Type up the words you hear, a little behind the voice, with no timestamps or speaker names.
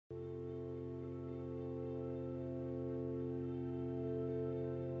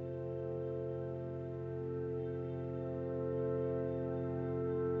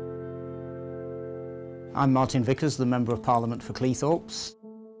I'm Martin Vickers, the Member of Parliament for Cleethorpes.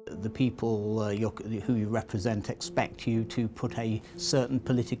 The people who you represent expect you to put a certain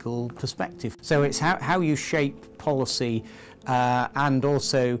political perspective. So it's how you shape policy and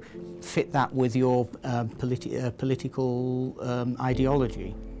also fit that with your political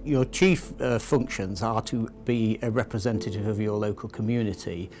ideology. Your chief functions are to be a representative of your local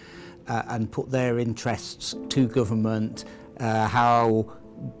community and put their interests to government, how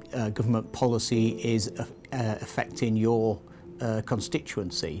government policy is affecting your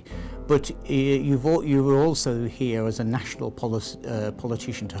constituency, but you're also here as a national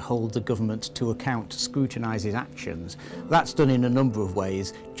politician to hold the government to account, to scrutinise its actions. That's done in a number of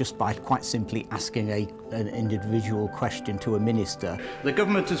ways, just by quite simply asking an individual question to a minister. The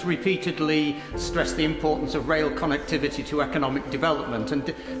government has repeatedly stressed the importance of rail connectivity to economic development,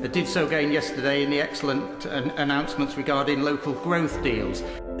 and did so again yesterday in the excellent announcements regarding local growth deals.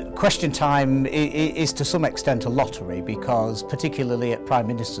 Question time is to some extent a lottery, because particularly at Prime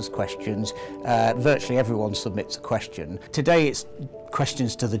Minister's questions, virtually everyone submits a question. Today it's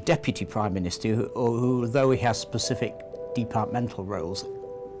questions to the Deputy Prime Minister, who though he has specific departmental roles,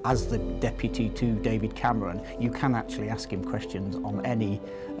 as the Deputy to David Cameron, you can actually ask him questions on any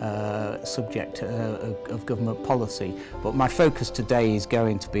subject of government policy. But my focus today is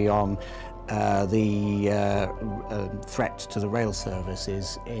going to be on the threat to the rail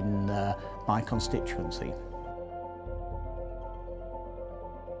services in my constituency.